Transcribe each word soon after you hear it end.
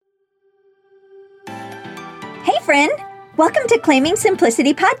friend. Welcome to Claiming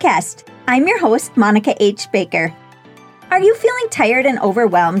Simplicity podcast. I'm your host, Monica H. Baker. Are you feeling tired and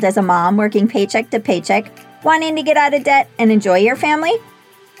overwhelmed as a mom working paycheck to paycheck, wanting to get out of debt and enjoy your family?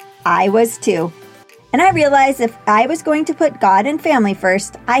 I was too. And I realized if I was going to put God and family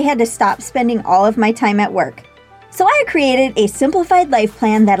first, I had to stop spending all of my time at work. So I created a simplified life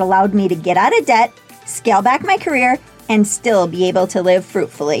plan that allowed me to get out of debt, scale back my career, and still be able to live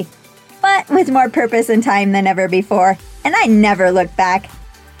fruitfully. But with more purpose and time than ever before, and I never looked back.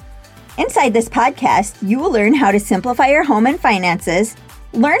 Inside this podcast, you will learn how to simplify your home and finances,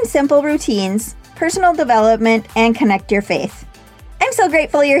 learn simple routines, personal development, and connect your faith. I'm so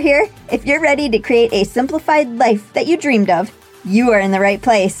grateful you're here. If you're ready to create a simplified life that you dreamed of, you are in the right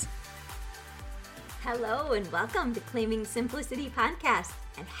place. Hello and welcome to Claiming Simplicity podcast,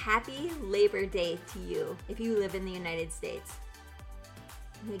 and happy Labor Day to you if you live in the United States.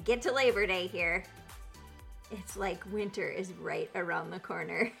 We get to Labor Day here. It's like winter is right around the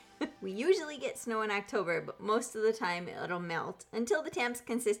corner. We usually get snow in October, but most of the time it'll melt until the temps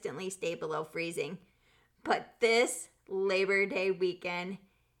consistently stay below freezing. But this Labor Day weekend,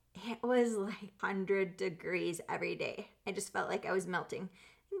 it was like 100 degrees every day. I just felt like I was melting.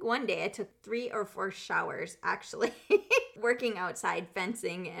 I think one day I took 3 or 4 showers, actually, working outside,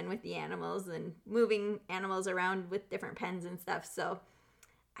 fencing and with the animals and moving animals around with different pens and stuff. So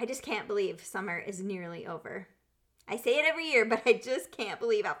I just can't believe summer is nearly over. I say it every year, but I just can't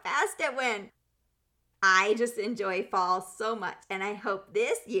believe how fast it went. I just enjoy fall so much, and I hope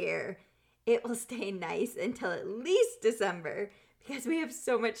this year it will stay nice until at least December because we have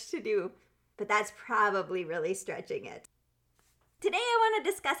so much to do. But that's probably really stretching it. Today I want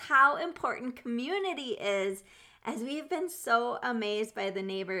to discuss how important community is, as we've been so amazed by the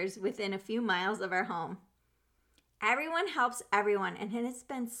neighbors within a few miles of our home. Everyone helps everyone, and it has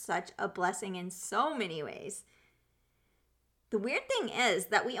been such a blessing in so many ways. The weird thing is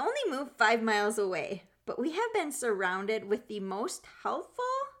that we only moved 5 miles away, but we have been surrounded with the most helpful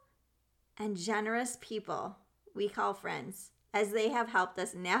and generous people we call friends, as they have helped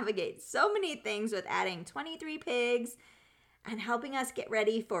us navigate so many things, with adding 23 pigs and helping us get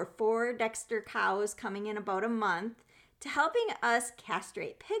ready for 4 Dexter cows coming in about a month, to helping us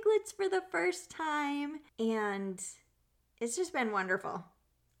castrate piglets for the first time, and it's just been wonderful.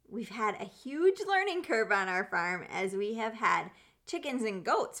 We've had a huge learning curve on our farm, as we have had chickens and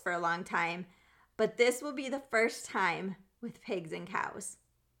goats for a long time, but this will be the first time with pigs and cows.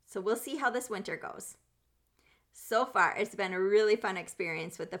 So we'll see how this winter goes. So far, it's been a really fun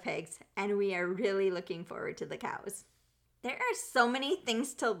experience with the pigs, and we are really looking forward to the cows. There are so many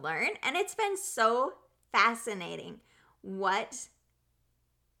things to learn, and it's been so fascinating what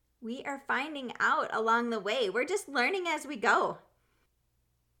we are finding out along the way. We're just learning as we go.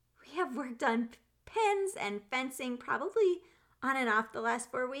 We have worked on pens and fencing probably on and off the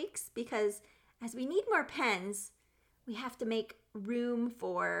last 4 weeks, because as we need more pens, we have to make room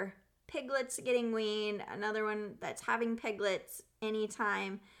for piglets getting weaned, another one that's having piglets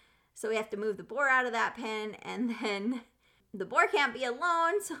anytime. So we have to move the boar out of that pen, and then the boar can't be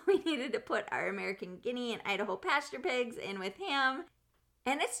alone, so we needed to put our American Guinea and Idaho pasture pigs in with him.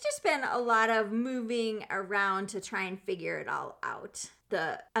 And it's just been a lot of moving around to try and figure it all out.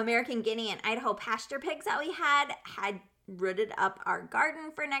 The American Guinea and Idaho pasture pigs that we had rooted up our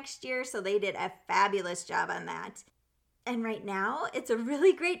garden for next year, so they did a fabulous job on that. And right now, it's a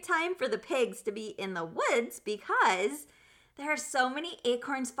really great time for the pigs to be in the woods, because there are so many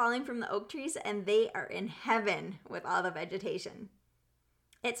acorns falling from the oak trees, and they are in heaven with all the vegetation.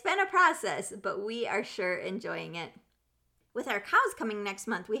 It's been a process, but we are sure enjoying it. With our cows coming next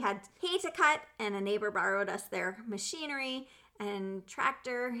month, we had hay to cut, and a neighbor borrowed us their machinery and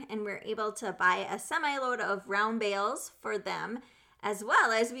tractor, and we're able to buy a semi-load of round bales for them, as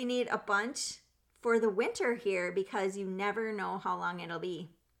well as we need a bunch for the winter here, because you never know how long it'll be.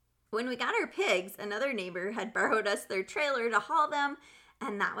 When we got our pigs, another neighbor had borrowed us their trailer to haul them,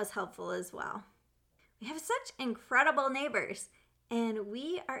 and that was helpful as well. We have such incredible neighbors, and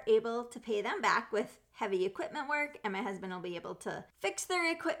we are able to pay them back with heavy equipment work, and my husband will be able to fix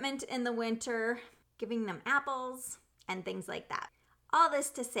their equipment in the winter, giving them apples and things like that. All this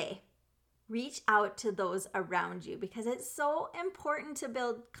to say, reach out to those around you, because it's so important to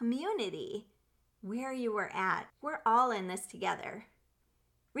build community where you are at. We're all in this together.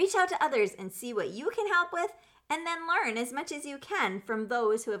 Reach out to others and see what you can help with, and then learn as much as you can from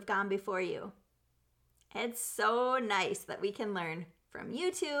those who have gone before you. It's so nice that we can learn from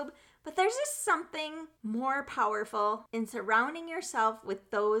YouTube, but there's just something more powerful in surrounding yourself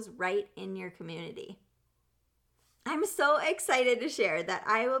with those right in your community. I'm so excited to share that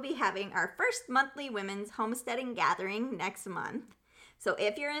I will be having our first monthly women's homesteading gathering next month. So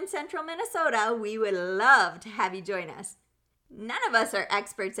if you're in central Minnesota, we would love to have you join us. None of us are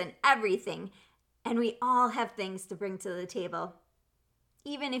experts in everything, and we all have things to bring to the table.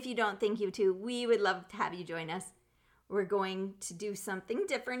 Even if you don't think you do, we would love to have you join us. We're going to do something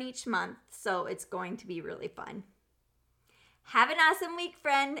different each month, so it's going to be really fun. Have an awesome week,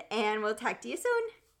 friend, and we'll talk to you soon.